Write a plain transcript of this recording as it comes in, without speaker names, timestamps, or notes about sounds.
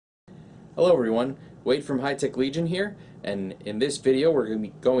Hello everyone, Wade from HiTechLegion here, and in this video we're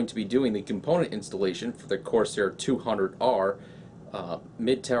going to be doing the component installation for the Corsair 200R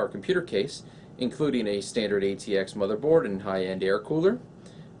mid-tower computer case, including a standard ATX motherboard and high-end air cooler.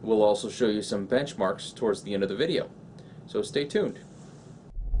 We'll also show you some benchmarks towards the end of the video, so stay tuned.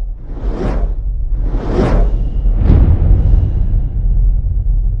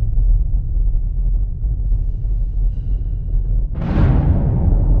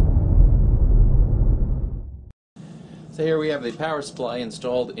 So here we have the power supply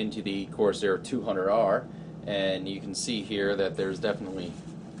installed into the Corsair 200R, and you can see here that there's definitely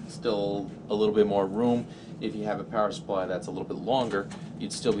still a little bit more room. If you have a power supply that's a little bit longer,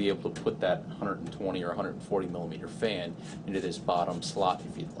 you'd still be able to put that 120 or 140 millimeter fan into this bottom slot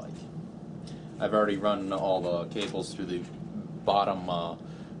if you'd like. I've already run all the cables through the bottom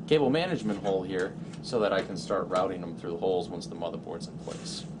cable management hole here so that I can start routing them through the holes once the motherboard's in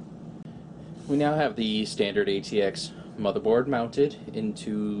place. We now have the standard ATX motherboard mounted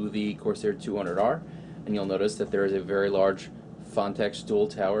into the Corsair 200R, and you'll notice that there is a very large Fontex dual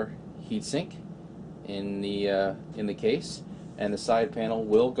tower heatsink in the case, and the side panel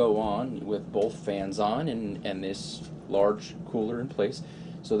will go on with both fans on and this large cooler in place,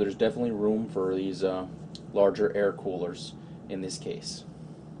 so there's definitely room for these larger air coolers in this case.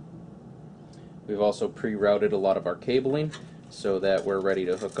 We've also pre-routed a lot of our cabling so that we're ready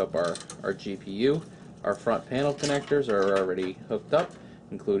to hook up our GPU. Our front panel connectors are already hooked up,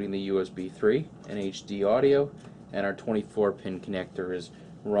 including the USB 3 and HD audio, and our 24-pin connector is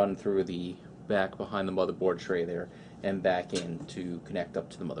run through the back behind the motherboard tray there and back in to connect up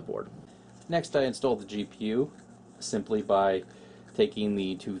to the motherboard. Next, I installed the GPU simply by taking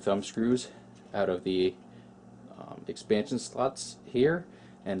the two thumb screws out of the expansion slots here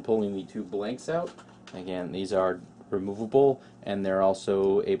and pulling the two blanks out. Again, these are removable, and they're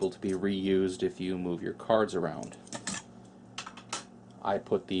also able to be reused if you move your cards around. I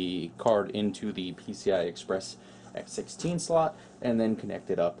put the card into the PCI Express X16 slot and then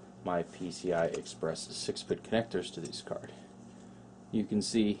connected up my PCI Express 6-bit connectors to this card. You can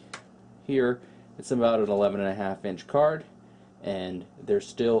see here it's about an 11.5 inch card, and there's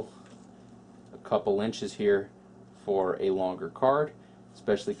still a couple inches here for a longer card,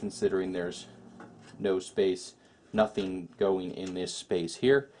 especially considering there's no space, nothing going in this space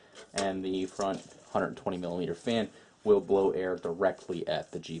here, and the front 120 millimeter fan will blow air directly at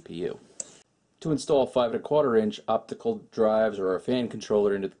the GPU. To install 5¼ inch optical drives or a fan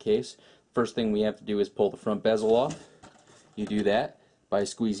controller into the case, first thing we have to do is pull the front bezel off. You do that by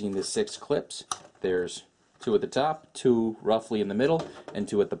squeezing the 6 clips. There's 2 at the top, 2 roughly in the middle, and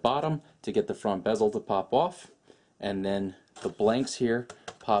 2 at the bottom to get the front bezel to pop off. And then the blanks here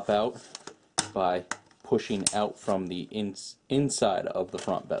pop out by pushing out from the inside of the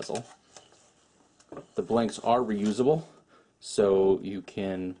front bezel. The blanks are reusable, so you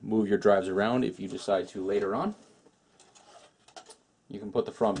can move your drives around if you decide to later on. You can put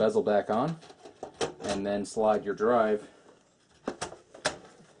the front bezel back on and then slide your drive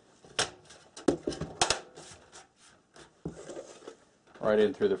right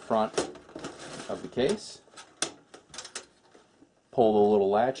in through the front of the case. Pull the little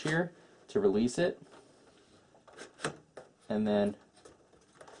latch here to release it, and then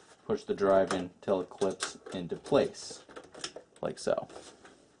push the drive in until it clips into place, like so.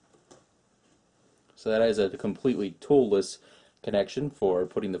 So that is a completely toolless connection for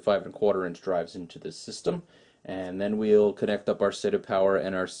putting the 5¼ inch drives into this system, and then we'll connect up our SATA power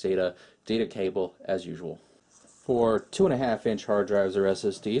and our SATA data cable as usual. For 2.5 inch hard drives or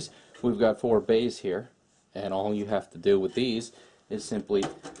SSDs, we've got 4 bays here, and all you have to do with these is simply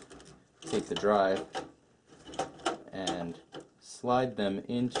take the drive and slide them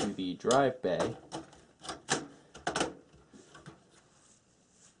into the drive bay,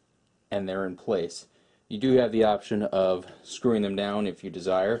 and they're in place. You do have the option of screwing them down if you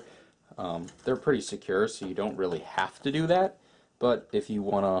desire. They're pretty secure, so you don't really have to do that, but if you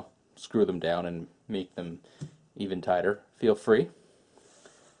want to screw them down and make them even tighter, feel free.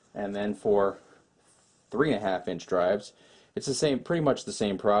 And then for 3.5 inch drives, it's the same, pretty much the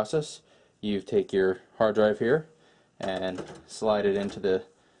same process. You take your hard drive here and slide it into the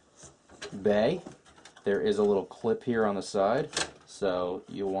bay. There is a little clip here on the side, so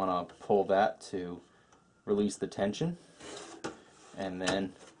you want to pull that to release the tension, and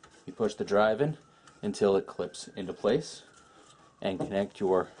then you push the drive in until it clips into place, and connect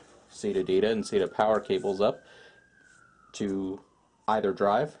your SATA data and SATA power cables up to either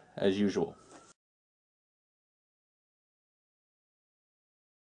drive as usual.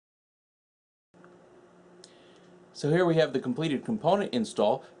 So here we have the completed component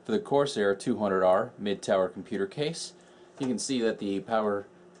install for the Corsair 200R mid-tower computer case. You can see that the power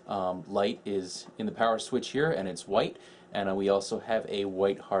light is in the power switch here, and it's white, and we also have a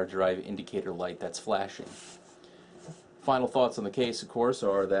white hard drive indicator light that's flashing. Final thoughts on the case, of course,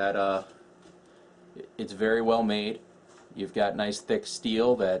 are that it's very well made. You've got nice thick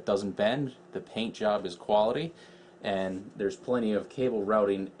steel that doesn't bend, the paint job is quality, and there's plenty of cable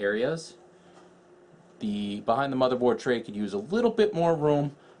routing areas. The behind the motherboard tray could use a little bit more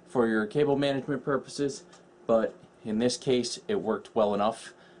room for your cable management purposes, but in this case it worked well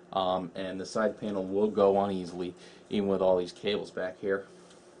enough, and the side panel will go on easily even with all these cables back here.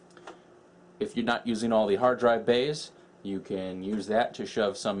 If you're not using all the hard drive bays, you can use that to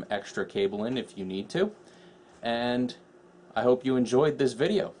shove some extra cable in if you need to. And I hope you enjoyed this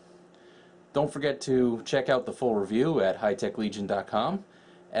video. Don't forget to check out the full review at HiTechLegion.com,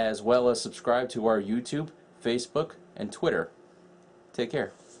 as well as subscribe to our YouTube, Facebook, and Twitter. Take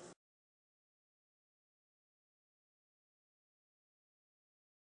care.